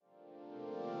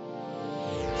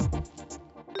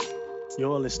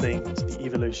You're listening to the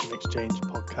Evolution Exchange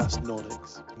podcast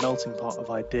Nordics, a melting pot of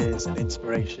ideas and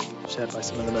inspiration shared by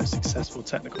some of the most successful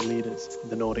technical leaders in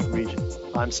the Nordic region.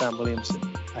 I'm Sam Williamson.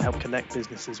 I help connect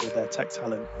businesses with their tech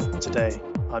talent. Today,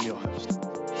 I'm your host.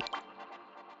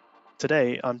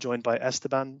 Today, I'm joined by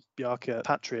Esteban, Bjarke, and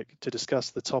Patrick to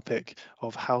discuss the topic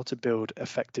of how to build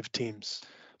effective teams.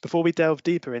 Before we delve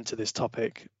deeper into this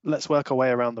topic, let's work our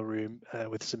way around the room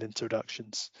with some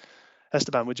introductions.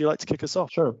 Esteban, would you like to kick us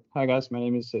off? Sure. Hi, guys. My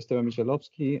name is Esteban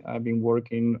Michalowski. I've been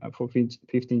working for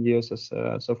 15 years as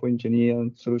a software engineer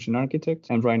and solution architect.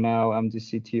 And right now, I'm the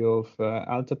CTO of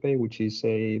AltaPay, which is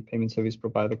a payment service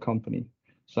provider company.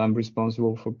 So I'm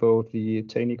responsible for both the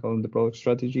technical and the product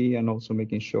strategy, and also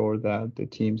making sure that the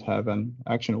teams have an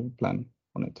actionable plan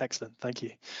on it. Excellent. Thank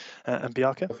you. And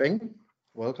Bjarke?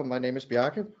 Welcome. My name is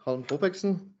Bjarke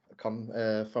Holm-Rubeksen. Come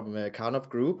from Karnov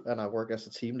group, and I work as a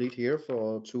team lead here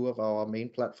for two of our main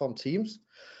platform teams.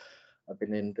 I've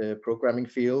been in the programming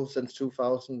field since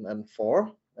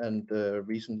 2004 and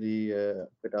recently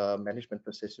with a management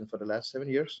position for the last 7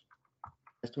 years.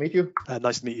 Nice to meet you.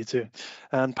 Nice to meet you too.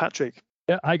 And Patrick?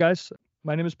 Yeah, hi guys.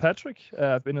 My name is Patrick.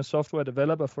 I've been a software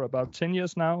developer for about 10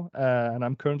 years now, and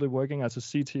I'm currently working as a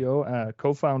CTO,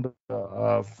 co-founder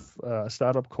of a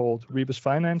startup called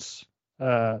Rebus-Finance.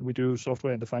 We do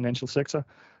software in the financial sector,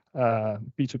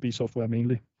 B2B software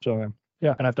mainly. So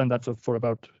yeah, and I've done that for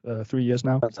about 3 years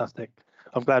now. Fantastic.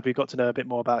 I'm glad we got to know a bit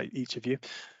more about each of you.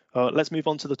 Let's move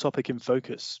on to the topic in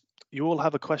focus. You all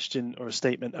have a question or a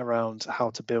statement around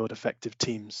how to build effective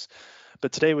teams.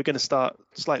 But today we're going to start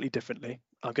slightly differently.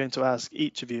 I'm going to ask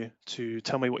each of you to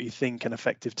tell me what you think an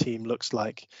effective team looks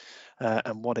like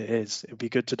and what it is. It would be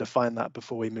good to define that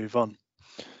before we move on.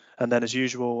 And then as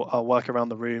usual, I'll work around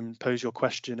the room, pose your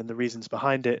question and the reasons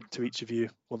behind it to each of you.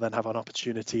 We'll then have an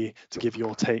opportunity to give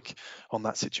your take on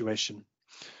that situation.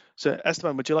 So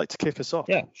Esteban, would you like to kick us off?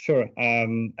 Yeah, sure.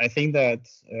 I think that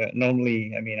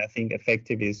normally, I think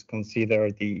effective is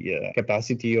considered the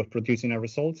capacity of producing a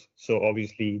result. So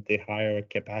obviously the higher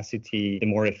capacity, the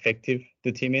more effective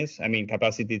the team is.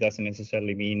 Capacity doesn't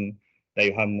necessarily mean that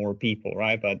you have more people,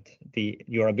 right? But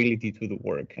your ability to do the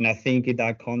work. And I think in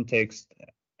that context,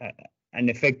 an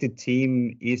effective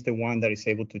team is the one that is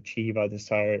able to achieve a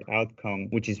desired outcome,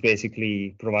 which is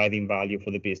basically providing value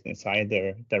for the business,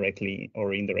 either directly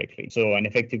or indirectly. So an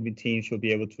effective team should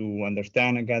be able to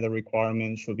understand and gather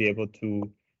requirements, should be able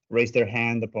to raise their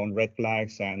hand upon red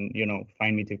flags and,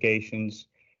 find mitigations,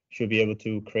 should be able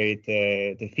to create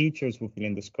the features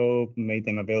fulfilling the scope, make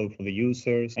them available for the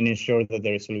users, and ensure that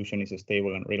their solution is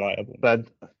stable and reliable. But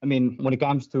when it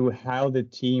comes to how the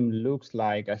team looks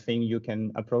like, I think you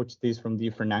can approach this from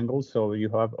different angles. So you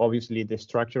have obviously the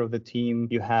structure of the team,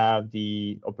 you have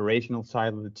the operational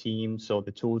side of the team, so the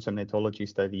tools and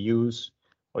methodologies that you use,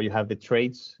 or you have the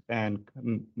traits and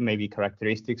maybe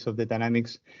characteristics of the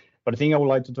dynamics. But I think I would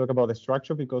like to talk about the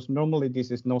structure, because normally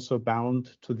this is not so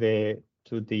bound to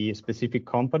the specific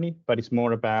company, but it's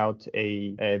more about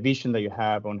a vision that you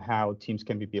have on how teams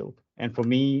can be built. And for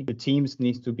me, the teams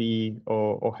needs to be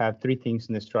or have three things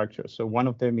in the structure. So one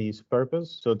of them is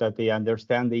purpose, so that they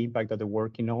understand the impact that they're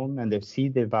working on and they see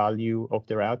the value of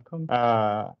their outcome.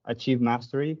 Achieve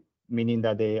mastery, meaning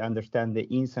that they understand the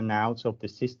ins and outs of the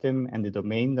system and the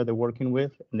domain that they're working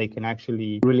with, and they can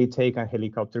actually really take a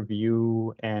helicopter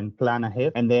view and plan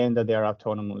ahead, and then that they are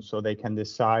autonomous, so they can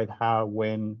decide how,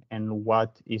 when, and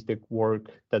what is the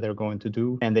work that they're going to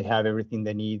do, and they have everything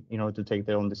they need in order to take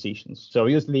their own decisions. So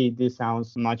obviously this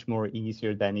sounds much more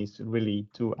easier than it's really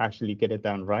to actually get it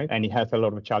done right, and it has a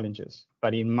lot of challenges.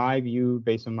 But in my view,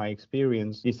 based on my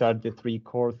experience, these are the three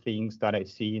core things that I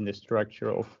see in the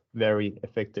structure of very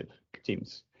effective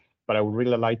teams. But I would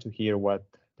really like to hear what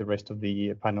the rest of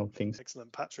the panel thinks.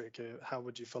 Excellent. Patrick, how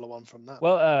would you follow on from that?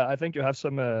 Well, I think you have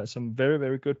some very,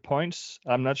 very good points.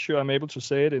 I'm not sure I'm able to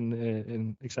say it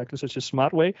in exactly such a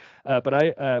smart way, but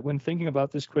I when thinking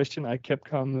about this question, I kept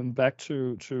coming back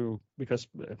to because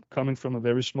coming from a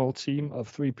very small team of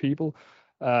 3 people,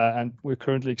 and we're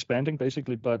currently expanding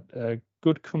basically, but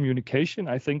good communication,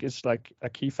 I think, is like a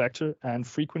key factor, and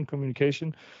frequent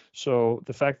communication. So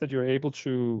the fact that you're able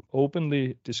to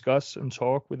openly discuss and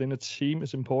talk within a team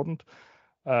is important.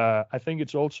 I think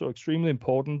it's also extremely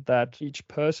important that each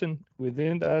person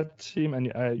within that team,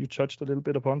 and you touched a little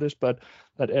bit upon this, but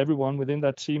that everyone within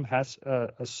that team has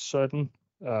a certain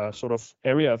sort of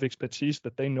area of expertise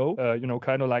that they know,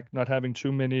 kind of like not having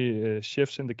too many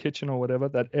chefs in the kitchen or whatever,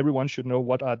 that everyone should know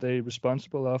what are they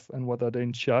responsible of and what are they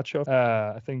in charge of.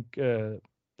 I think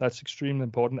that's extremely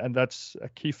important, and that's a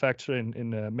key factor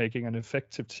in making an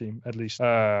effective team, at least.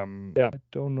 I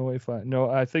don't know if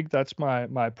I think that's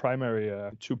my primary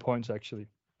 2 points, actually.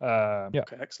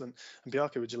 Okay, excellent. And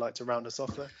Bjarke, would you like to round us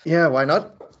off there? Yeah, why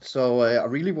not? So I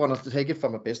really wanted to take it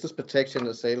from a business perspective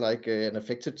and say like an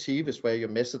effective team is where you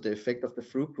measure the effect of the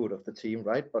throughput of the team,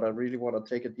 right? But I really want to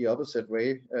take it the opposite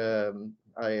way.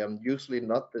 I am usually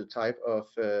not the type of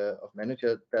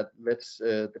manager that lets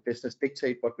the business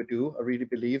dictate what we do. I really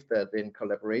believe that in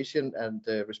collaboration and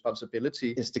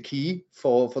responsibility is the key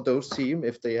for those teams.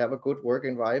 If they have a good work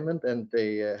environment and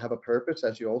they have a purpose,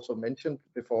 as you also mentioned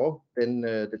before, then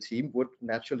the team would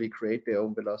naturally create their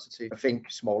own velocity. I think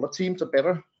smaller teams are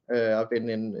better. I've been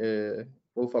in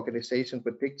both organizations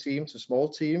with big teams and small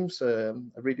teams. I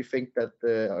really think that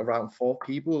around 4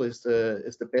 people is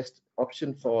the best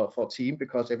option for a team,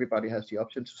 because everybody has the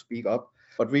option to speak up.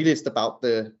 But really, it's about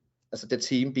the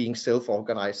team being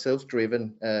self-organized,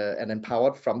 self-driven, and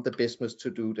empowered from the business to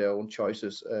do their own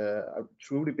choices. I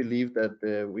truly believe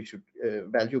that we should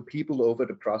value people over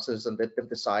the process and let them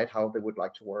decide how they would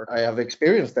like to work. I have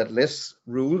experienced that less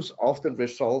rules often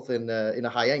result in a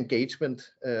higher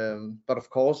engagement. But of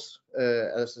course,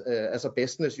 as a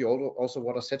business, you also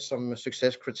want to set some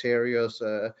success criteria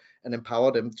and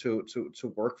empower them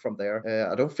to work from there.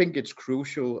 I don't think it's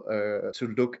crucial to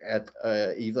look at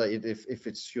either if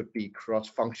it should be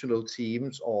cross-functional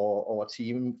teams or a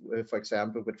team, for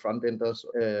example, with front-enders.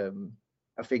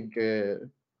 I think,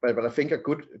 but I think a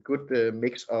good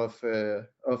mix of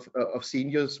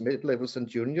seniors, mid-levels, and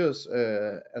juniors,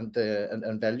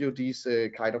 and value these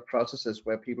kind of processes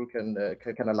where people can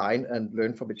align and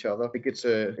learn from each other. I think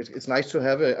it's nice to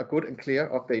have a good and clear,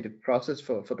 updated process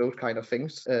for those kind of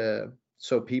things,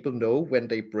 so people know when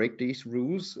they break these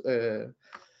rules, then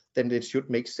it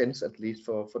should make sense, at least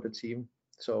for the team.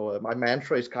 So my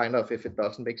mantra is kind of, if it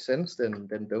doesn't make sense, then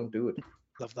don't do it.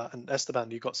 Love that. And Esteban,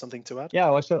 you got something to add? Yeah, I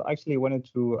also actually wanted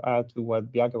to add to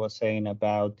what Bjarke was saying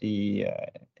about the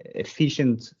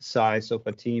efficient size of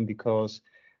a team, because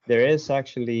there is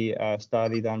actually a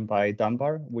study done by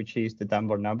Dunbar, which is the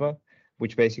Dunbar number,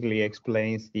 which basically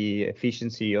explains the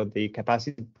efficiency or the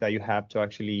capacity that you have to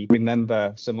actually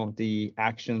remember some of the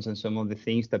actions and some of the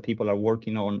things that people are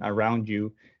working on around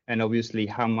you, and obviously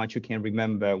how much you can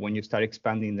remember when you start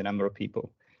expanding the number of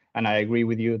people. And I agree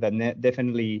with you that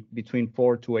definitely between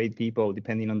 4 to 8 people,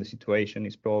 depending on the situation,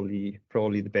 is probably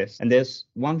the best. And there's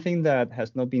one thing that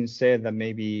has not been said that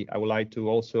maybe I would like to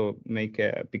also make,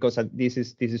 because this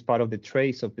is part of the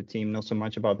traits of the team, not so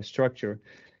much about the structure,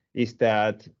 is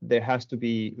that there has to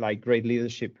be like great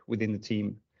leadership within the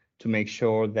team to make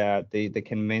sure that they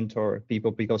can mentor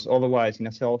people, because otherwise in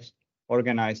a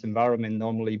self-organized environment,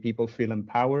 normally people feel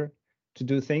empowered to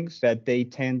do things, that they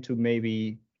tend to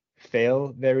maybe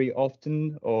fail very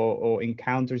often or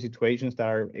encounter situations that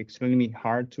are extremely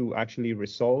hard to actually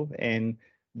resolve, and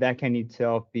that can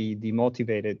itself be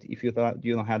demotivated if you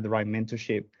don't have the right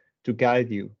mentorship to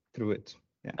guide you through it.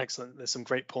 Yeah. Excellent. There's some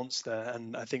great points there,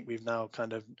 and I think we've now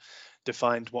kind of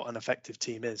defined what an effective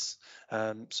team is.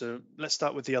 So let's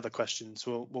start with the other questions.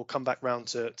 We'll come back round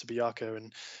to Bjarke,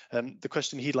 and the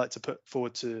question he'd like to put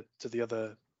forward to the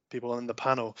other people on the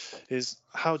panel is,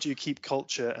 how do you keep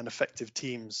culture and effective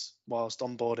teams whilst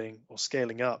onboarding or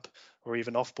scaling up or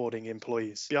even offboarding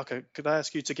employees? Bjarke, could I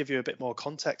ask you to give you a bit more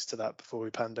context to that before we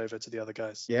pan over to the other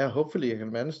guys? Yeah, hopefully I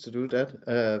can manage to do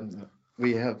that.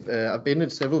 We have I've been in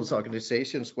several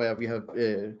organizations where we have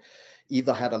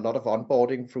either had a lot of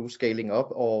onboarding through scaling up,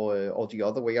 or the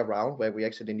other way around, where we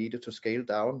actually needed to scale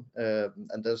down.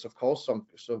 And there's of course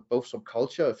both some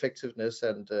culture effectiveness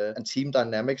and team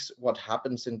dynamics. What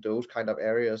happens in those kind of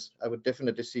areas? I would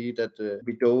definitely see that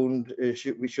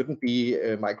we shouldn't be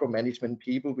micromanagement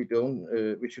people.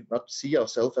 We should not see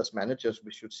ourselves as managers.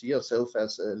 We should see ourselves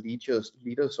as leaders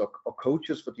or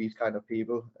coaches for these kind of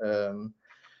people.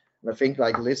 And I think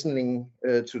like listening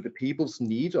to the people's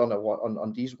need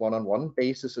on these one-on-one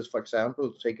basis, for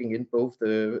example, taking in both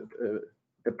the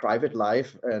private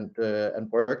life and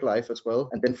work life as well,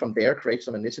 and then from there create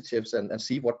some initiatives and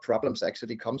see what problems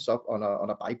actually comes up on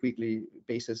a bi-weekly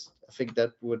basis. I think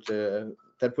that would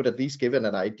at least give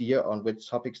an idea on which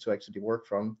topics to actually work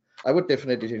from. I would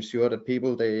definitely ensure that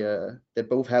people they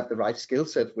both have the right skill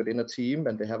set within a team,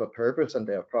 and they have a purpose, and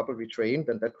they are properly trained,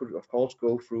 and that could of course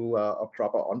go through a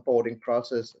proper onboarding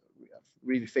process. I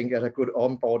really think that a good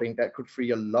onboarding that could free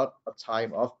a lot of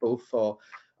time off, both for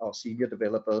our senior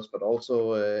developers, but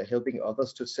also helping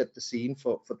others to set the scene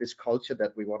for this culture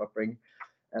that we want to bring,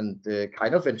 and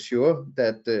kind of ensure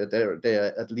that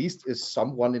there at least is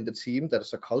someone in the team that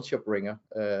is a culture bringer,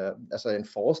 as I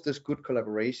enforce this good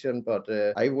collaboration. But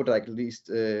I would at least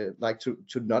like to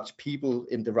nudge people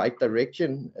in the right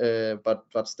direction, but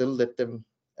still let them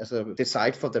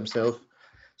decide for themselves.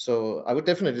 So I would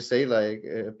definitely say like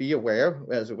be aware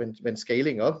as when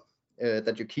scaling up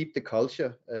that you keep the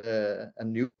culture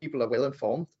and new people are well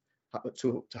informed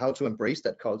how to embrace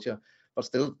that culture, but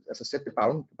still, as I said,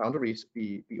 the boundaries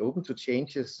be open to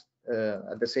changes.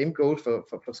 And the same goes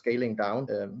for scaling down.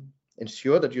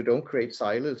 Ensure that you don't create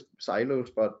silos,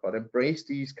 but embrace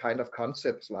these kind of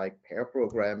concepts like pair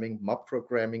programming, mob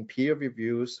programming, peer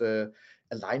reviews,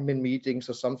 alignment meetings,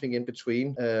 or something in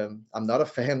between. I'm not a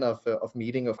fan of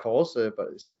meeting, of course, but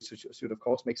it should of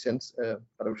course make sense.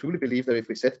 But I truly believe that if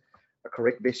we set a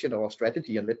correct vision or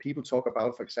strategy and let people talk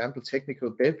about, for example, technical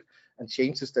dev and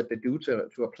changes that they do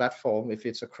to a platform, if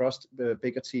it's across the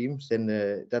bigger teams,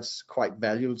 then that's quite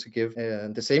valuable to give.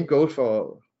 And the same goes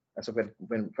for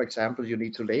when, for example, you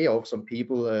need to lay off some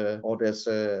people, or there's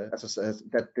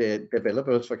that the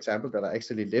developers, for example, that are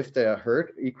actually left, they are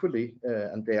heard equally,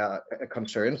 and their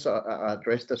concerns are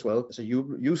addressed as well. So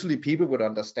usually people would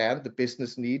understand the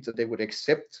business needs, and they would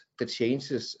accept the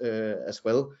changes as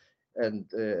well. And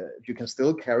you can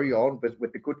still carry on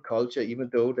with the good culture, even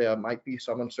though there might be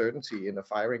some uncertainty in a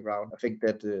firing round. I think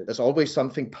that there's always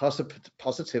something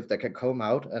positive that can come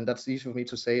out, and that's easy for me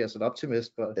to say as an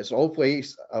optimist, but there's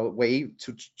always a way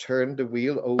to turn the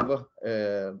wheel over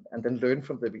and then learn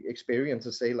from the experience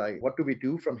and say, like, what do we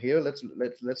do from here?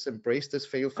 Let's embrace this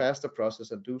fail faster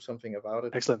process and do something about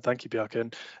it. Excellent. Thank you, Bjarke.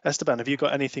 And Esteban, have you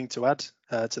got anything to add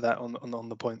to that on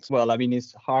the points? Well, I mean,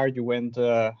 it's hard. You went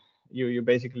you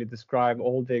basically describe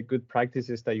all the good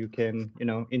practices that you can,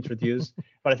 introduce.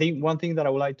 But I think one thing that I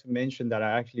would like to mention that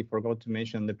I actually forgot to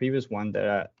mention in the previous one,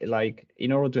 that like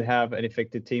in order to have an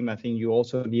effective team, I think you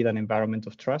also need an environment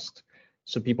of trust,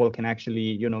 so people can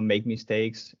actually, make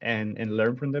mistakes and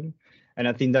learn from them. And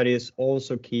I think that is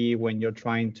also key when you're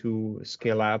trying to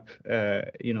scale up,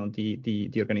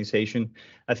 the organization.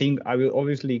 I think I will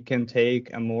obviously can take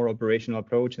a more operational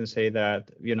approach and say that,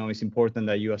 it's important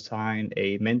that you assign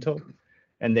a mentor,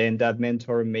 and then that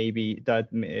mentor, maybe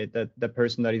that the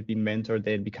person that is being mentored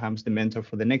then becomes the mentor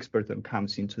for the next person that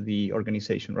comes into the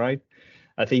organization, right?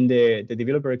 I think the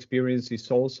developer experience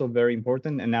is also very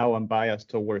important, and now I'm biased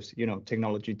towards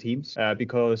technology teams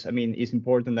because I mean it's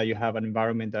important that you have an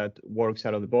environment that works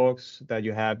out of the box, that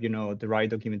you have the right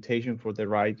documentation for the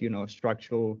right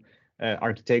structural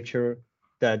architecture,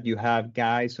 that you have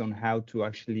guides on how to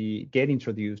actually get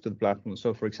introduced to the platform.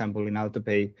 So for example, in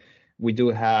AltaPay, we do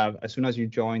have, as soon as you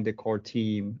join the core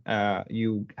team,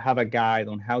 you have a guide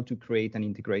on how to create an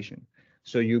integration.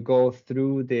 So you go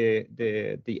through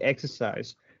the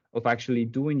exercise of actually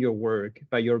doing your work,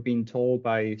 but you're being told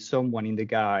by someone in the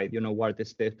guide, what are the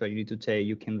steps that you need to take.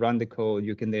 You can run the code,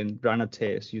 you can then run a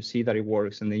test, you see that it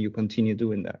works, and then you continue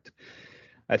doing that.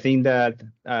 I think that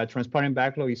transparent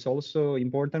backlog is also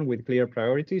important with clear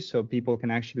priorities, so people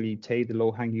can actually take the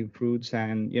low-hanging fruits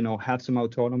and have some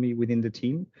autonomy within the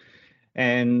team.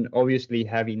 And obviously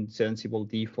having sensible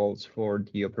defaults for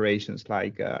the operations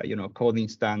like coding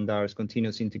standards,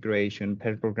 continuous integration,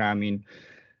 pair programming,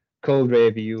 code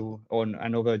review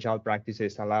and other agile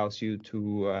practices allows you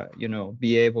to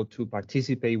be able to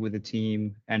participate with the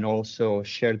team and also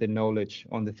share the knowledge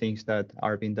on the things that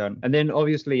are being done. And then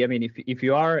obviously, I mean, if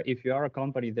you are a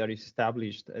company that is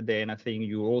established, then I think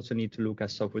you also need to look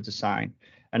at software design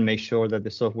and make sure that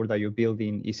the software that you're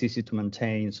building is easy to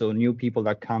maintain. So new people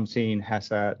that comes in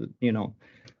has a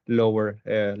lower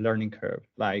learning curve,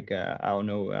 like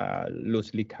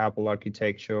loosely coupled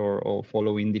architecture or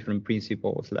following different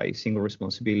principles like single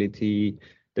responsibility,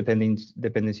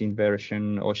 dependency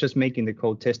inversion, or just making the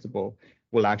code testable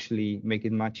will actually make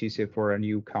it much easier for a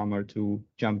newcomer to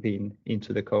jump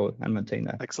into the code and maintain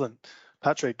that. Excellent.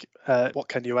 Patrick, what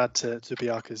can you add to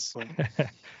Bjarke's point?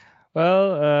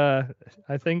 Well,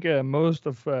 I think most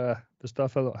of the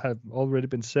stuff have already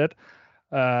been said.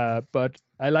 But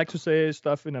I like to say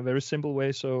stuff in a very simple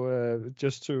way. So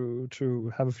just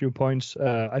to have a few points,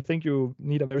 I think you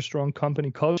need a very strong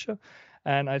company culture.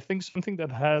 And I think something that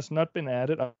has not been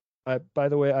added, by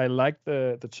the way, I like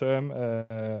the term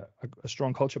a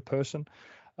strong culture person.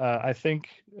 I think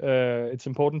it's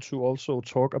important to also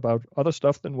talk about other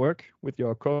stuff than work with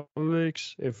your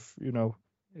colleagues, if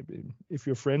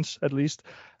you're friends at least.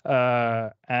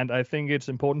 And I think it's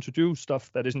important to do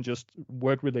stuff that isn't just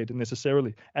work related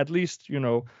necessarily. At least,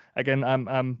 again,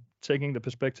 I'm taking the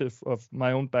perspective of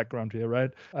my own background here,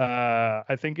 right?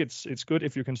 I think it's good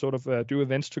if you can sort of do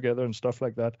events together and stuff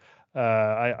like that.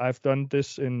 I've done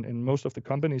this in most of the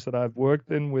companies that I've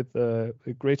worked in with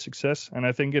great success. And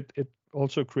I think it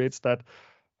also creates that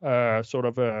sort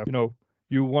of,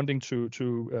 you wanting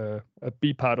to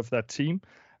be part of that team.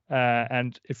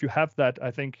 And if you have that,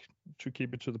 I think, to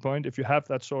keep it to the point, if you have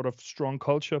that sort of strong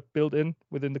culture built in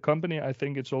within the company, I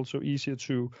think it's also easier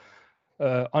to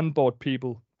onboard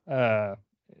people,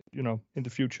 in the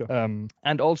future.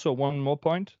 And also one more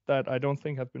point that I don't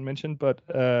think have been mentioned, but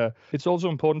it's also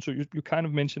important to, you kind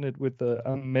of mentioned it with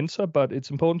a mentor, but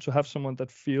it's important to have someone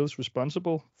that feels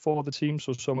responsible for the team.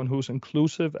 So someone who's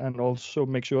inclusive, and also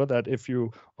make sure that if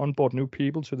you onboard new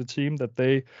people to the team, that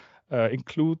they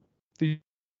include these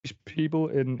people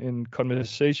in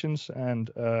conversations and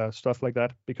stuff like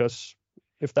that. Because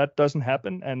if that doesn't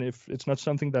happen, and if it's not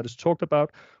something that is talked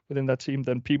about within that team,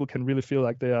 then people can really feel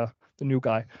like they are the new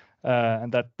guy.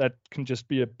 And that can just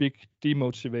be a big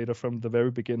demotivator from the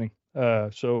very beginning.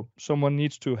 So someone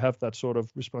needs to have that sort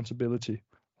of responsibility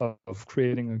of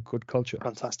creating a good culture.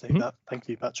 Fantastic. Thank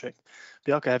you, Patrick.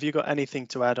 Bjarke, have you got anything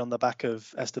to add on the back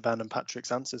of Esteban and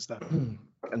Patrick's answers there?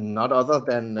 Not other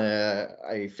than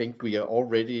I think we are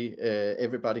already,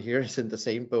 everybody here is in the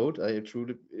same boat. I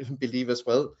truly believe as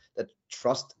well that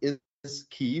trust is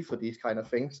key for these kind of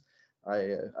things.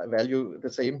 I value the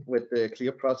same with the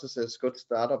clear processes, good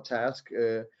startup task,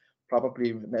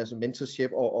 probably as a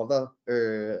mentorship or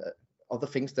other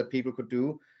things that people could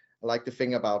do. I like the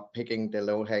thing about picking the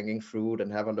low-hanging fruit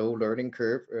and have a low learning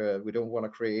curve. We don't want to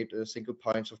create single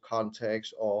points of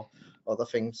contacts or other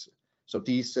things. So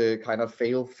these kind of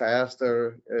fail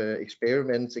faster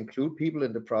experiments include people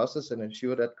in the process and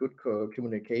ensure that good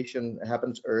communication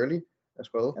happens early as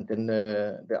well. And then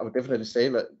I would definitely say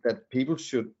that people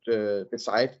should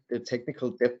decide the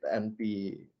technical depth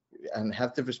and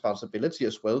have the responsibility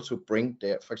as well to bring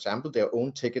for example, their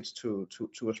own tickets to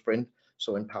a sprint.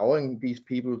 So empowering these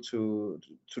people to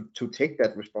take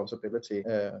that responsibility,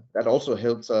 that also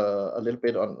helps a little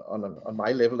bit on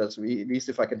my level, at least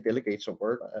if I can delegate some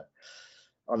work.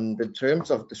 On the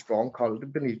terms of the strong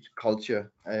company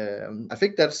culture, I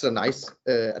think that's a nice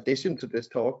addition to this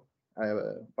talk.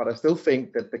 But I still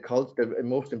think that the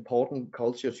most important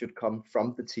culture should come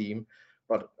from the team.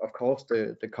 But of course,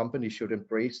 the company should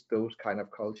embrace those kind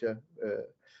of culture.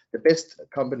 The best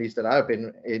companies that I've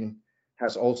been in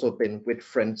has also been with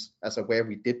friends, where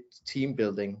we did team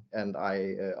building, and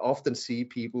I often see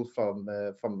people from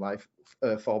my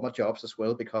former jobs as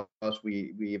well, because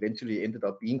we eventually ended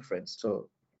up being friends. So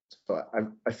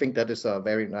I think that is a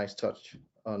very nice touch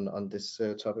on this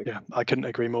topic. Yeah, I couldn't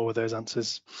agree more with those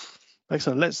answers.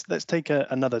 Excellent. Let's take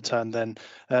another turn then.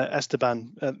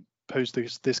 Esteban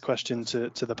posed this question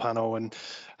to the panel, and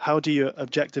how do you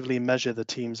objectively measure the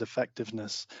team's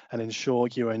effectiveness and ensure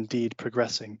you are indeed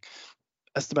progressing?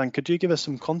 Esteban, could you give us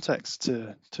some context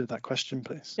to that question,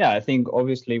 please? Yeah, I think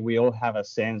obviously we all have a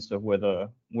sense of whether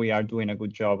we are doing a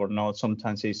good job or not.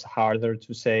 Sometimes it's harder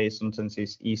to say, sometimes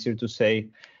it's easier to say.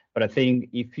 But I think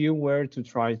if you were to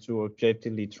try to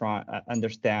objectively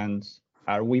understand,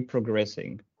 are we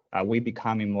progressing? Are we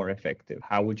becoming more effective?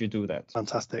 How would you do that?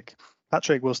 Fantastic.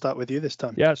 Patrick, we'll start with you this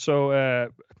time. Yeah, so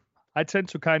I tend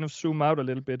to kind of zoom out a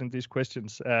little bit in these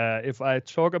questions. If I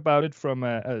talk about it from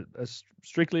a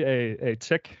strictly a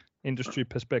tech industry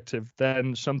perspective,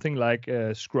 then something like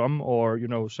Scrum or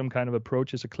some kind of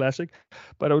approach is a classic.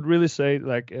 But I would really say,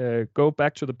 like, go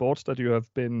back to the boards that you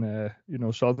have been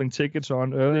solving tickets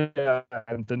on earlier,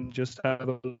 and then just have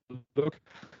a look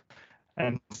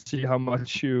and see how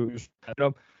much you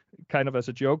kind of as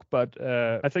a joke. But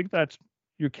I think that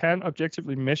you can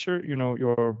objectively measure,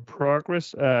 your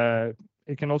progress.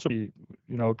 It can also be,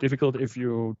 difficult if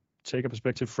you take a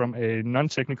perspective from a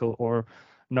non-technical or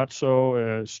not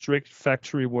so strict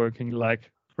factory working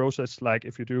like process, like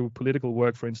if you do political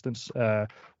work, for instance, where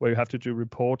you have to do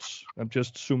reports. I'm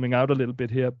just zooming out a little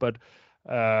bit here, but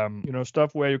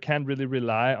stuff where you can't really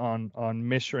rely on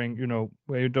measuring,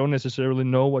 where you don't necessarily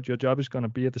know what your job is going to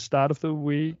be at the start of the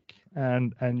week,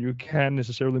 and you can't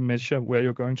necessarily measure where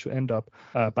you're going to end up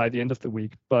by the end of the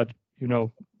week. But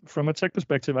from a tech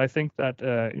perspective, I think that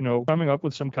coming up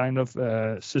with some kind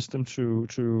of system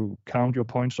to count your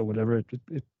points or whatever,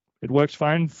 it works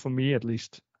fine for me, at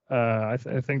least. I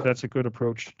think that's a good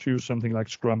approach to something like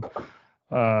Scrum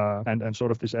and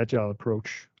sort of this agile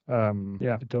approach. I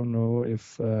don't know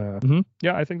if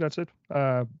I think that's it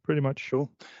pretty much. Sure.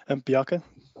 And Bjarke?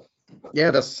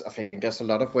 Yeah, I think there's a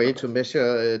lot of way to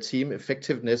measure team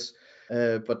effectiveness,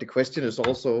 but the question is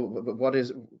also what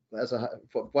is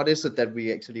it that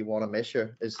we actually want to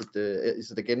measure? Is it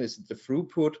the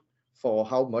throughput for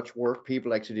how much work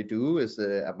people actually do? Is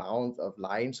the amount of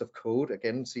lines of code,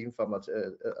 again seen from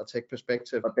a tech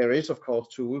perspective? But there is of course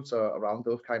tools around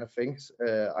those kind of things.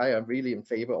 I am really in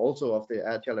favor also of the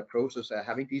agile approaches,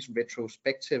 having these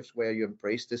retrospectives where you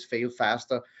embrace this fail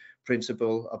faster,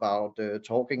 principle about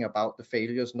talking about the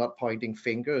failures, not pointing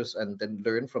fingers, and then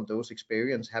learn from those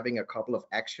experience, having a couple of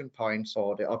action points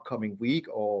for the upcoming week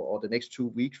or the next 2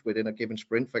 weeks within a given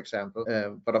sprint, for example.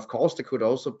 But of course, there could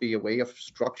also be a way of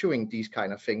structuring these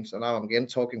kind of things. And now I'm again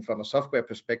talking from a software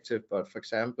perspective, but for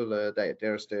example,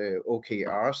 there's the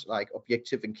OKRs, like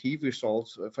objective and key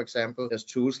results, for example. There's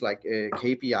tools like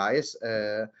KPIs,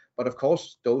 but of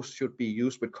course, those should be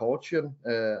used with caution.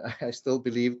 I still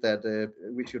believe that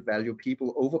we should value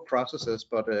people over processes,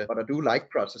 but I do like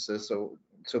processes.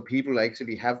 So people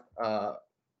actually have a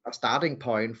starting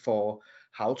point for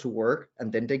how to work, and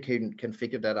then they can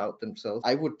figure that out themselves.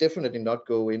 I would definitely not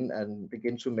go in and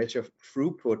begin to measure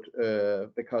throughput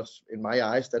because in my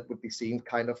eyes that would be seen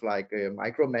kind of like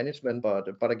micromanagement.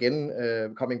 But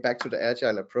again, coming back to the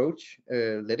agile approach,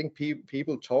 letting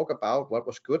people talk about what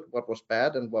was good, what was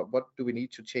bad, and what do we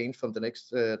need to change from the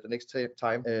next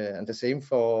time. And the same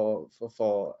for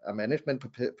a management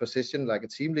position like a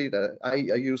team leader. I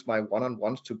use my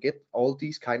one-on-ones to get all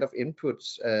these kind of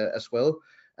inputs as well,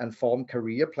 and form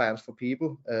career plans for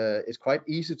people. It's quite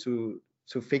easy to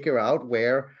figure out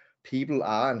where people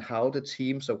are and how the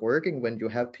teams are working when you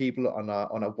have people on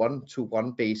a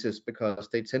one-to-one basis, because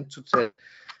they tend to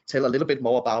tell a little bit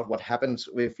more about what happens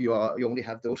if you only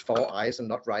have those 4 eyes and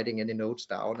not writing any notes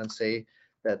down, and say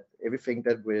that everything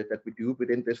that we do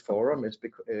within this forum is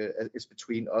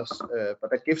between us.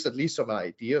 But that gives at least some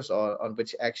ideas on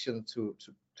which action to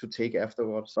take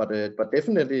afterwards. But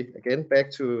definitely, again,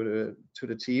 back to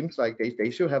the teams, like they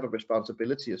should have a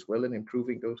responsibility as well in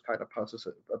improving those kind of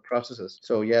processes.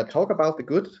 So yeah, talk about the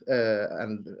good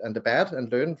and the bad,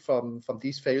 and learn from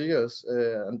these failures,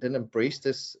 and then embrace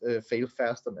this fail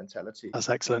faster mentality. That's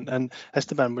excellent. And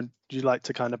Esteban, would you like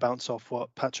to kind of bounce off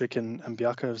what Patrick and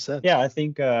Bjarke have said? Yeah, I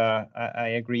think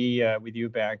I agree with you,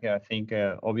 Bjarke. I think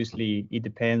obviously it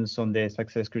depends on the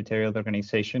success criteria of the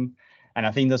organization. And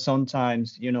I think that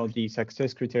sometimes, the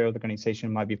success criteria of the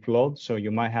organization might be flawed. So you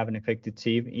might have an effective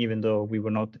team, even though we were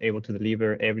not able to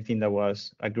deliver everything that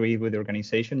was agreed with the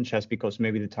organization, just because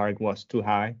maybe the target was too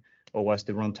high or was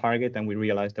the wrong target, and we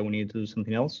realized that we needed to do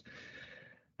something else.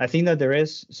 I think that there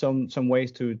is some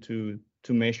ways to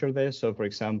measure this. So for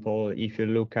example, if you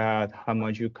look at how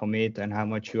much you commit and how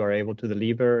much you are able to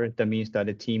deliver, that means that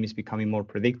the team is becoming more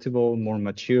predictable, more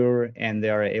mature, and they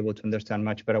are able to understand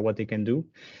much better what they can do.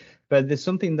 But there's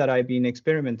something that I've been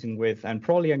experimenting with, and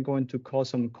probably I'm going to cause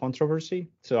some controversy.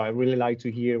 So I really like to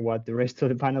hear what the rest of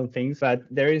the panel thinks. But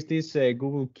there is this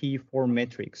Google Key 4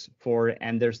 metrics for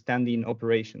understanding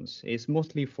operations. It's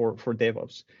mostly for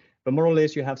DevOps. But more or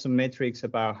less, you have some metrics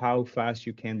about how fast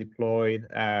you can deploy,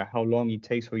 how long it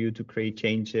takes for you to create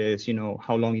changes,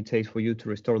 how long it takes for you to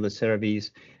restore the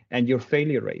service, and your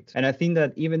failure rate. And I think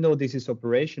that even though this is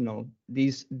operational,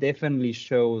 this definitely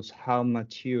shows how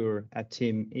mature a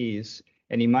team is.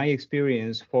 And in my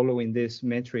experience, following these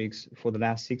metrics for the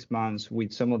last 6 months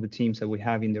with some of the teams that we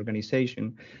have in the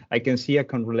organization, I can see a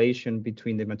correlation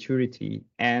between the maturity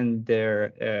and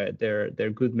their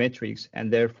good metrics,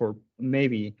 and therefore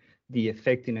maybe the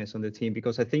effectiveness on the team.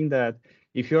 Because I think that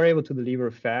if you're able to deliver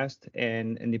fast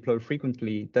and deploy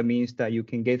frequently, that means that you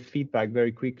can get feedback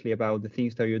very quickly about the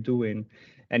things that you're doing.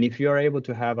 And if you're able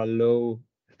to have a low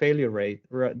failure rate,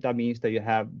 that means that you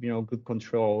have good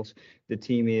controls. The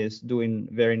team is doing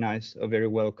very nice or very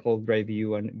well code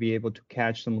review and be able to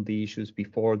catch some of the issues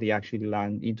before they actually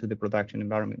land into the production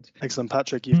environment. Excellent.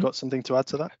 Patrick, you've got something to add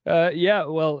to that? Yeah,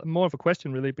 well, more of a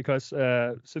question really, because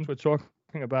since we're talking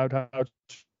about how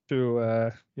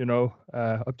to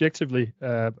objectively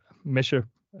measure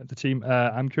the team,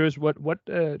 I'm curious, what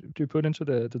do you put into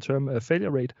the term failure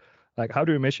rate? Like, how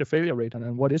do you measure failure rate,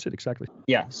 and what is it exactly?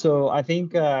 Yeah, so I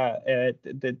think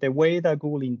the way that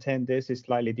Google intend this is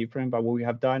slightly different, but what we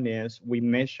have done is we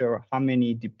measure how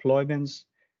many deployments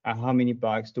and how many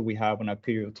bugs do we have on a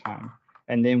period of time.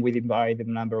 And then we divide the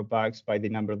number of bugs by the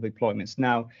number of deployments.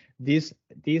 Now, this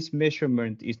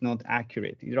measurement is not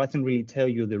accurate. It doesn't really tell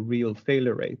you the real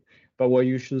failure rate. But what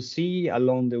you should see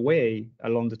along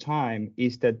the time,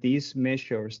 is that this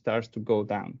measure starts to go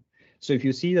down. So if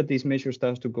you see that this measure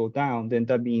starts to go down, then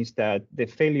that means that the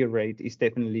failure rate is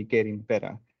definitely getting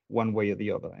better one way or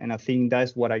the other. And I think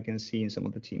that's what I can see in some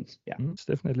of the teams. Yeah, it's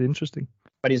definitely interesting.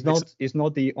 But it's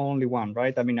not the only one,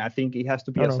 right? I mean, I think it has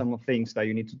to be some of things that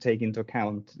you need to take into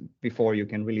account before you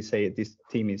can really say this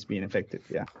team is being effective.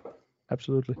 Yeah,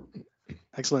 absolutely.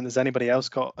 Excellent. Has anybody else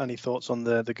got any thoughts on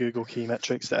the Google key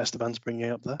metrics that Esteban's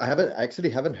bringing up there? I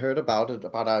haven't heard about it,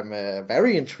 but I'm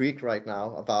very intrigued right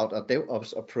now about a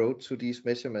DevOps approach to these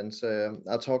measurements.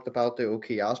 I talked about the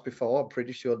OKRs before. I'm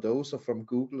pretty sure those are from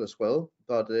Google as well.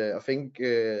 But I think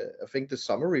the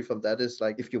summary from that is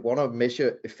like, if you want to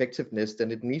measure effectiveness,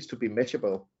 then it needs to be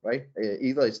measurable, right?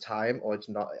 Either it's time or it's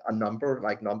not a number,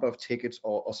 like number of tickets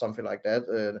or something like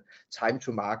that, time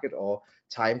to market or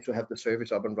time to have the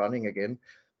service up and running again.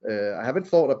 I haven't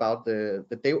thought about the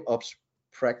DevOps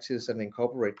practice and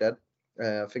incorporate that.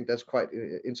 I think that's quite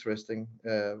interesting.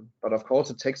 But of course,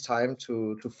 it takes time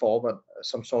to format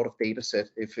some sort of data set.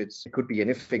 It could be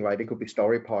anything, right? It could be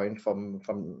story point from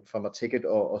a ticket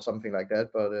or something like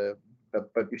that.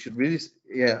 But you should really,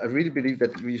 I really believe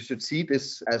that we should see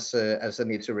this as an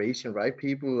iteration, right?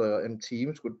 People and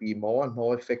teams would be more and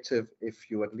more effective if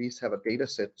you at least have a data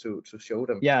set to show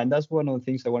them. Yeah, and that's one of the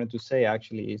things I wanted to say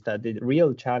actually, is that the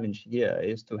real challenge here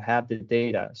is to have the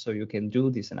data so you can do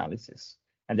this analysis.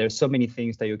 And there's so many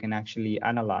things that you can actually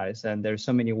analyze, and there's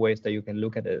so many ways that you can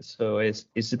look at it. So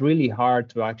it's really hard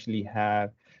to actually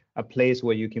have a place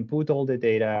where you can put all the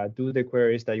data, do the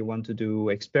queries that you want to do,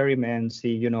 experiment,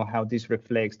 see, how this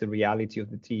reflects the reality of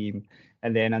the team,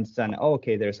 and then understand,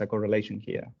 okay, there's a correlation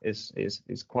here.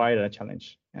 It's quite a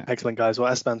challenge. Yeah. Excellent, guys. Well,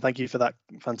 Esteban, thank you for that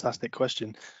fantastic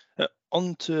question.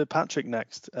 On to Patrick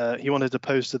next. He wanted to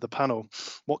pose to the panel,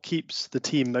 what keeps the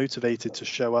team motivated to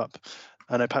show up?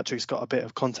 I know Patrick's got a bit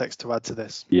of context to add to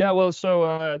this. Yeah, well,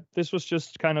 so this was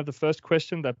just kind of the first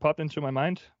question that popped into my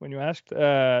mind when you asked.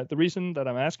 The reason that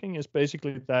I'm asking is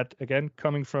basically that, again,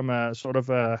 coming from a sort of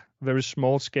a very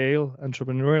small scale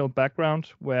entrepreneurial background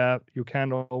where you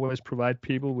can't always provide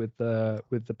people with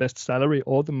the best salary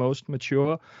or the most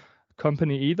mature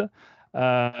company either.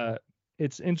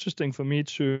 It's interesting for me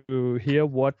to hear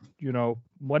what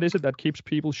is it that keeps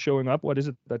people showing up? What is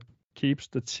it that keeps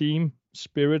the team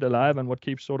spirit alive, and what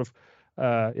keeps sort of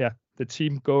the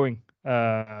team going?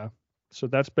 So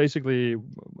that's basically,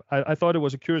 I thought it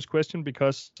was a curious question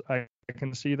because I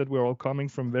can see that we're all coming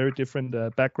from very different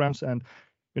backgrounds and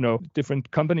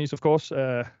different companies, of course.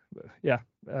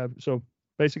 So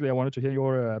basically I wanted to hear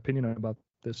your opinion about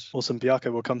this. Awesome.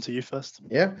 Bjarke, we'll come to you first.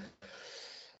 Yeah.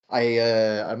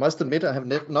 I must admit I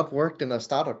have not worked in a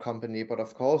startup company, but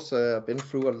of course I've been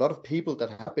through a lot of people that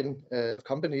have been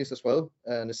companies as well.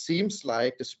 And it seems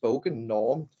like the spoken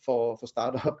norm for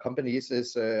startup companies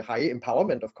is high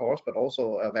empowerment, of course, but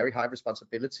also a very high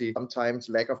responsibility, sometimes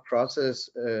lack of process.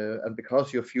 And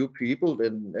because you're few people,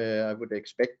 then I would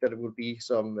expect that it would be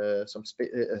some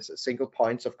single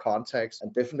points of contacts.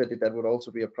 And definitely that would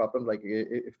also be a problem, like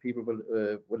if people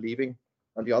were leaving.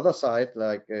 On the other side,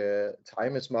 like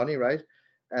time is money, right?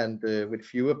 And with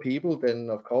fewer people, then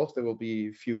of course there will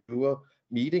be fewer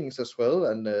meetings as well,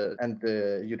 and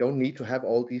you don't need to have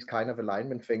all these kind of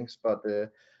alignment things. But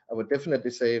I would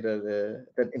definitely say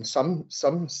that in some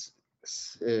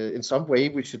way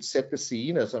we should set the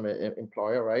scene as an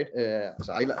employer, right?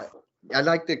 So I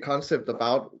like the concept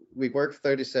about we work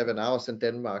 37 hours in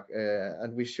Denmark,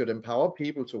 and we should empower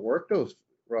people to work those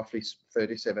roughly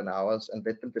 37 hours and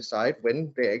let them decide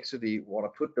when they actually want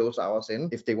to put those hours in.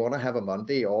 If they want to have a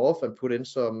Monday off and put in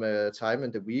some time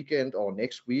in the weekend or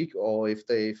next week, or if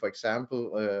they, for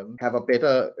example, have a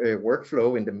better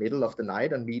workflow in the middle of the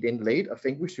night and meet in late, I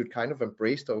think we should kind of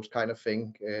embrace those kind of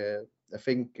things. I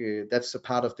think that's a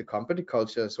part of the company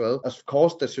culture as well. Of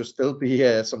course, there should still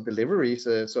be some deliveries.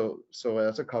 So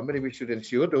as a company, we should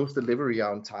ensure those delivery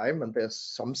are on time, and there's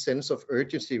some sense of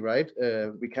urgency, right?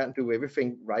 We can't do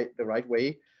everything the right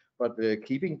way, but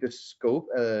keeping the scope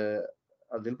a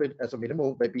little bit as a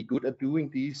minimum, may be good at doing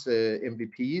these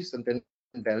MVPs and then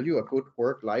value a good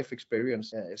work-life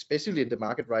experience, especially in the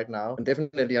market right now. And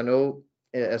definitely, I know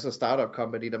as a startup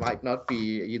company, there might not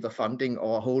be either funding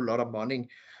or a whole lot of money,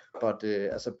 but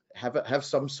have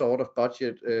some sort of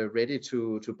budget ready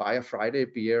to buy a Friday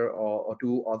beer or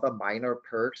do other minor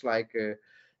perks like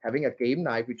having a game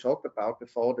night we talked about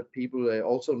before, that people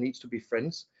also needs to be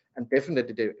friends. And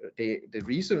definitely the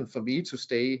reason for me to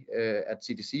stay at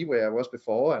CDC where I was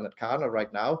before and at Karnov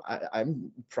right now, I'm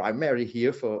primarily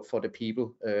here for the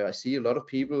people. I see a lot of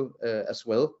people as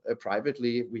well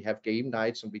privately. We have game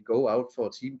nights and we go out for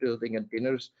team building and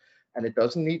dinners. And it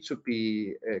doesn't need to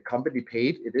be company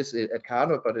paid. It is at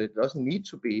Karnov, but it doesn't need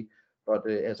to be. But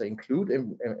as I include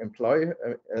employer,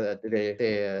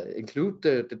 they include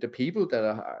the people that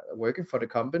are working for the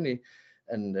company,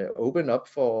 and open up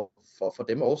for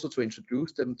them also to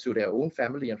introduce them to their own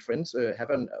family and friends.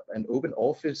 Have an open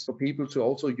office for people to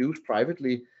also use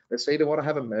privately, let's say they want to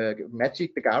have a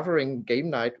Magic the Gathering game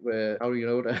night. Where how do you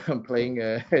know that I'm playing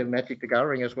Magic the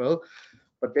Gathering as well?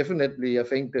 But definitely, I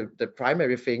think the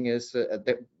primary thing is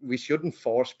that we shouldn't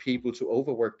force people to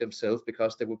overwork themselves,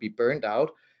 because they will be burned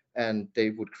out and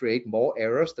they would create more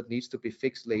errors that needs to be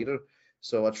fixed later.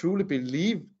 So I truly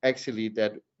believe actually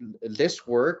that less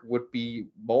work would be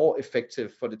more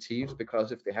effective for the teams,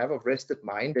 because if they have a rested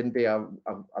mind, then they are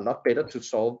a lot better to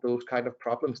solve those kind of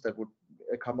problems that would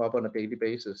come up on a daily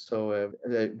basis. So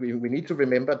we need to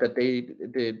remember that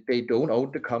they don't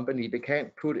own the company. They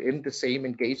can't put in the same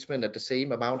engagement at the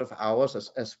same amount of hours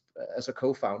as a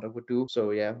co-founder would do. So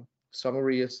yeah,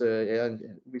 summary is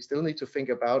we still need to think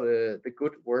about the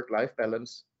good work-life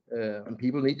balance. And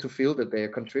people need to feel that they are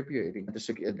contributing.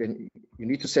 Then you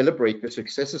need to celebrate the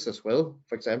successes as well.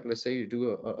 For example, let's say you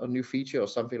do a new feature or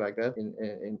something like that.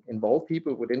 Involve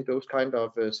people within those kind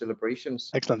of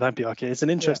celebrations. Excellent, thank you, Bjarke. It's an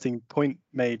interesting point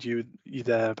made you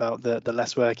there about the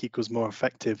less work equals more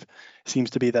effective. It seems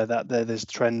to be that there's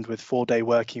trend with 4-day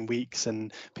working weeks,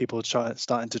 and people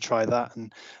starting to try that,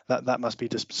 and that must be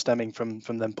just stemming from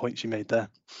them points you made there.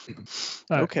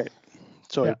 Okay,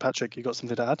 sorry, Patrick, you got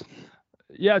something to add?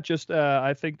 Yeah, just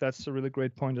I think that's a really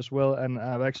great point as well, and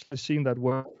I've actually seen that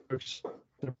works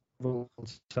several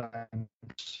times.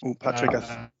 Oh, Patrick,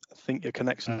 I think your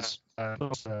connection's. I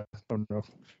don't know.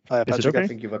 Patrick, Is it okay? I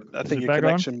think your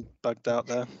connection bugged out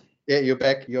there. Yeah, you're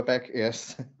back. You're back.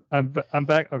 Yes. I'm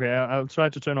back. Okay, I'll try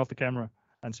to turn off the camera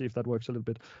and see if that works a little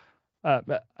bit.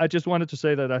 But I just wanted to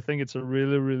say that I think it's a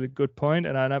really, really good point,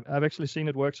 and I've actually seen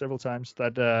it work several times.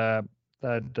 That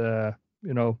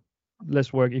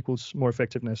less work equals more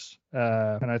effectiveness,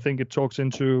 and I think it talks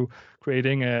into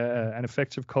creating an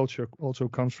effective culture. Also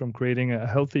comes from creating a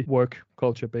healthy work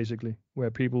culture, basically, where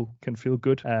people can feel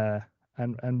good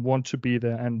and want to be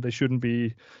there, and they shouldn't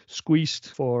be squeezed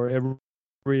for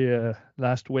every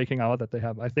last waking hour that they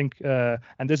have. I think,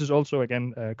 and this is also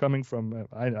again coming from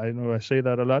I know I say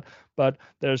that a lot, but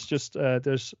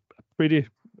there's pretty,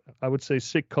 I would say,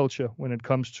 sick culture when it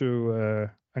comes to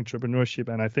entrepreneurship,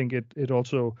 and I think it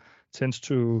also tends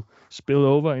to spill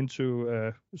over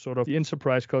into sort of the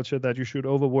enterprise culture that you should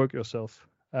overwork yourself.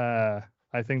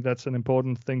 I think that's an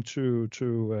important thing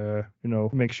to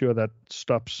make sure that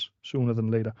stops sooner than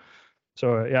later.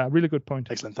 So yeah, really good point.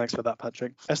 Excellent, thanks for that,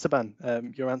 Patrick.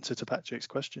 Esteban, your answer to Patrick's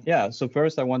question. Yeah, so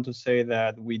first I want to say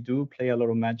that we do play a lot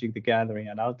of Magic the Gathering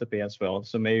at AltaPay as well.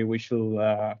 So maybe we should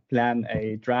plan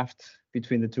a draft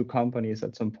between the two companies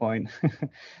at some point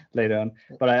later on.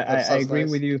 But I agree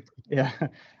with you. Yeah,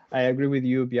 I agree with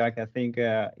you, Bjarke. I think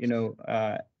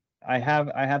I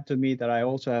have to admit that I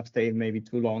also have stayed maybe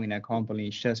too long in a company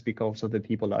just because of the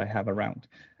people that I have around.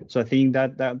 So I think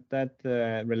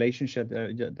that relationship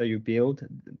that you build,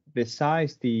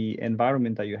 besides the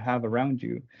environment that you have around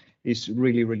you, is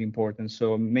really, really important.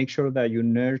 So make sure that you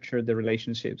nurture the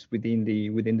relationships within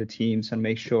the teams and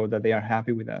make sure that they are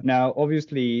happy with that. Now,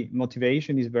 obviously,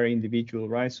 motivation is very individual,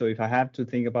 right? So if I have to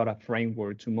think about a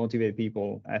framework to motivate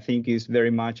people, I think it's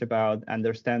very much about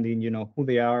understanding, who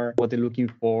they are, what they're looking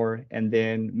for, and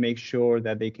then make sure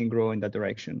that they can grow in that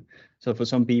direction. So for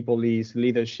some people is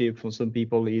leadership, for some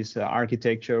people is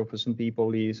architecture, for some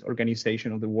people is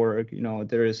organization of the work.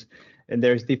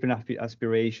 There's different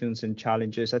aspirations and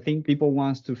challenges. I think people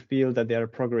want to feel that they are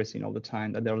progressing all the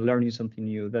time, that they're learning something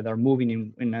new, that they're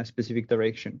moving in a specific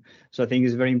direction. So I think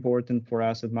it's very important for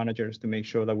us as managers to make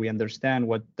sure that we understand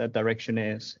what that direction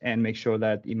is and make sure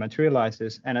that it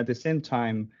materializes, and at the same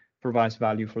time provides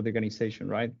value for the organization,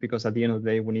 right? Because at the end of the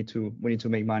day, we need to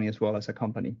make money as well as a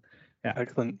company. Yeah.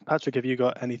 Excellent. Patrick, have you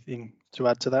got anything to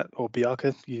add to that, or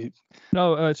Bjarke?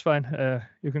 No, it's fine.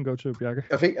 You can go to Bjarke.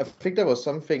 I think there was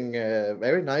something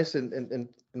very nice in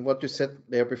what you said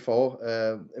there before.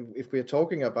 If we're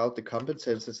talking about the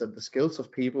competences and the skills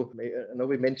of people, I know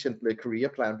we mentioned the career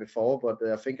plan before, but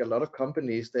I think a lot of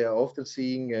companies, they are often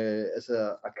seeing as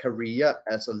a career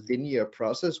as a linear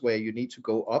process where you need to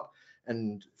go up,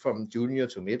 and from junior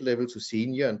to mid-level to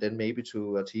senior, and then maybe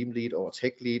to a team lead or a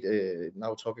tech lead,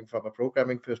 now talking from a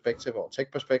programming perspective or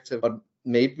tech perspective. But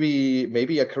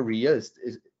maybe a career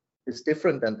is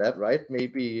different than that, right?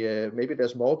 Maybe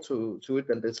there's more to it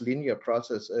than this linear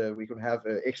process. We can have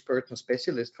expert and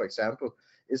specialist, for example.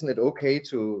 Isn't it okay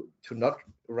to not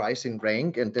rise in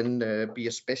rank and then be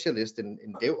a specialist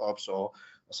in DevOps or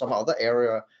some other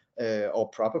area, or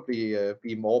probably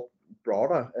be more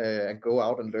broader and go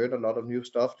out and learn a lot of new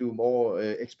stuff, do more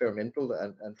experimental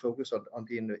and focus on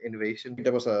the innovation?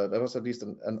 That was at least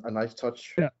a nice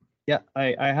touch. Yeah,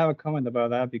 I have a comment about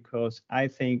that, because I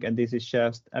think, and this is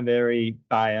just a very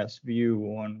biased view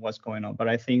on what's going on, but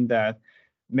I think that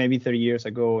maybe 30 years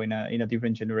ago in a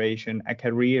different generation, a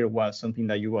career was something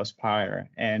that you aspire,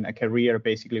 and a career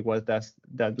basically was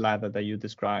that ladder that you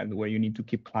described, where you need to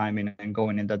keep climbing and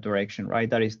going in that direction, right?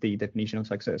 That is the definition of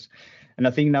success. And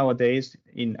I think nowadays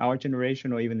in our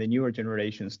generation, or even the newer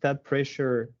generations, that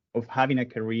pressure of having a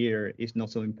career is not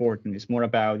so important. It's more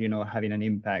about, having an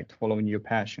impact, following your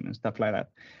passion and stuff like that.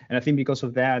 And I think because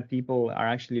of that, people are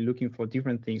actually looking for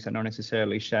different things and not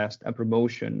necessarily just a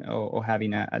promotion or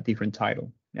having a different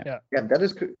title. Yeah, that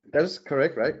is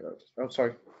correct, right? Oh,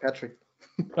 sorry, Patrick.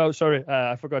 Oh, sorry,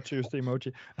 I forgot to use the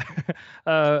emoji.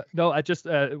 No, I just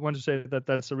want to say that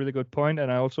that's a really good point,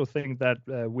 and I also think that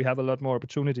we have a lot more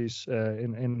opportunities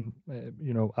in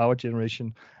our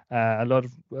generation. A lot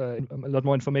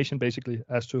more information basically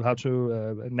as to how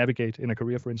to navigate in a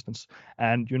career, for instance.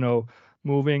 And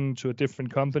moving to a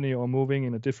different company or moving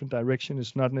in a different direction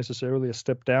is not necessarily a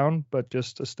step down, but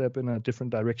just a step in a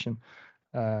different direction.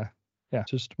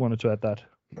 Just wanted to add that.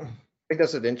 I think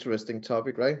that's an interesting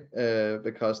topic, right?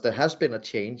 Because there has been a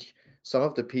change. Some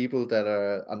of the people that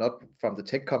are not from the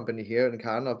tech company here in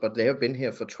Karnov, but they have been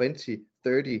here for 20,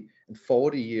 30, and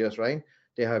 40 years, right?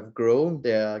 They have grown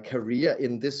their career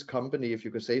in this company, if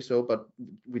you could say so, but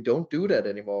we don't do that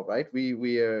anymore, right?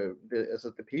 We are, as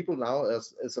the people now,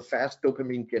 as a fast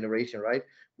dopamine generation, right?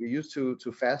 We're used to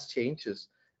fast changes,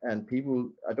 and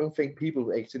I don't think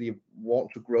people actually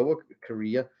want to grow a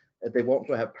career. They want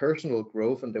to have personal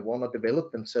growth, and they want to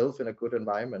develop themselves in a good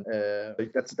environment.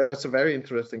 That's a very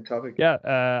interesting topic. Yeah,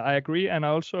 I agree. And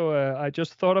also, I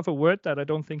just thought of a word that I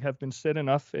don't think have been said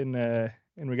enough in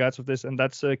regards of this, and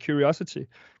that's curiosity.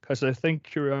 Because I think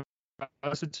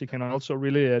curiosity can also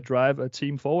really drive a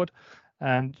team forward,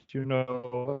 and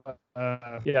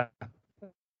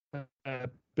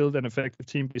build an effective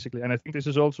team basically. And I think this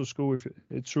is also true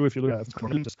if you look at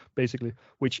basically,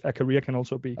 which a career can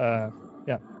also be.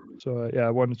 So I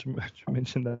wanted to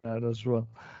mention that as well.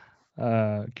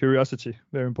 Curiosity,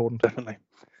 very important. Definitely.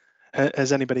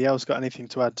 Has anybody else got anything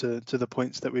to add to the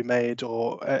points that we made,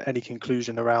 or any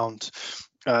conclusion around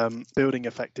building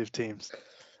effective teams?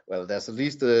 Well, there's at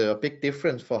least a big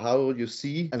difference for how you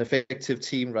see an effective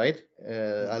team, right?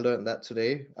 I learned that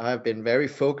today. I've been very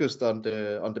focused on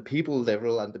the people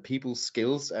level and the people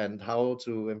skills and how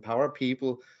to empower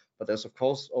people. But there's of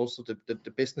course also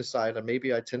the business side, and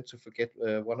maybe I tend to forget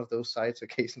one of those sides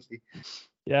occasionally.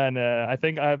 Yeah, and I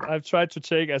think I've tried to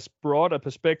take as broad a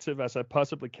perspective as I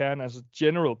possibly can, as a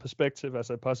general perspective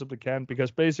as I possibly can, because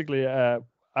basically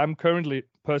I'm currently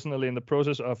personally in the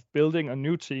process of building a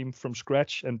new team from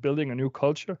scratch and building a new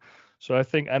culture. So I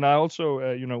think, and I also,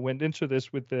 went into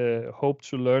this with the hope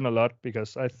to learn a lot,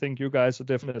 because I think you guys are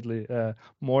definitely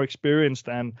more experienced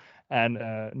and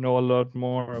know a lot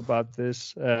more about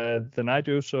this than I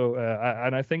do. So,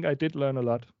 and I think I did learn a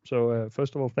lot. So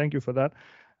first of all, thank you for that.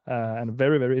 And a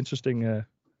very, very interesting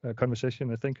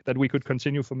conversation, I think, that we could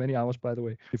continue for many hours, by the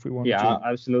way, if we wanted to. Yeah,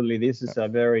 absolutely. This is a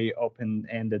very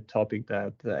open-ended topic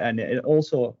and it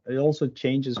also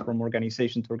changes from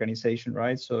organization to organization,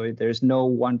 right? So there's no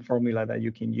one formula that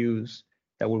you can use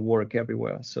that will work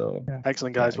everywhere. So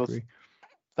excellent, guys. Well,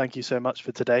 thank you so much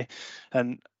for today,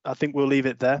 and I think we'll leave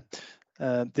it there.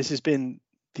 This has been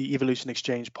the Evolution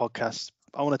Exchange podcast.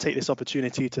 I want to take this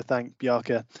opportunity to thank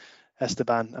Bjarke,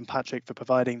 Esteban and Patrick for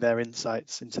providing their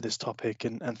insights into this topic,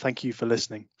 and thank you for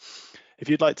listening. If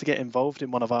you'd like to get involved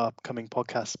in one of our upcoming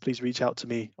podcasts, please reach out to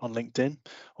me on LinkedIn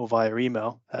or via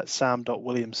email at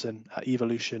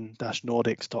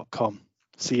sam.williamson@evolution-nordics.com.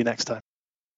 See you next time.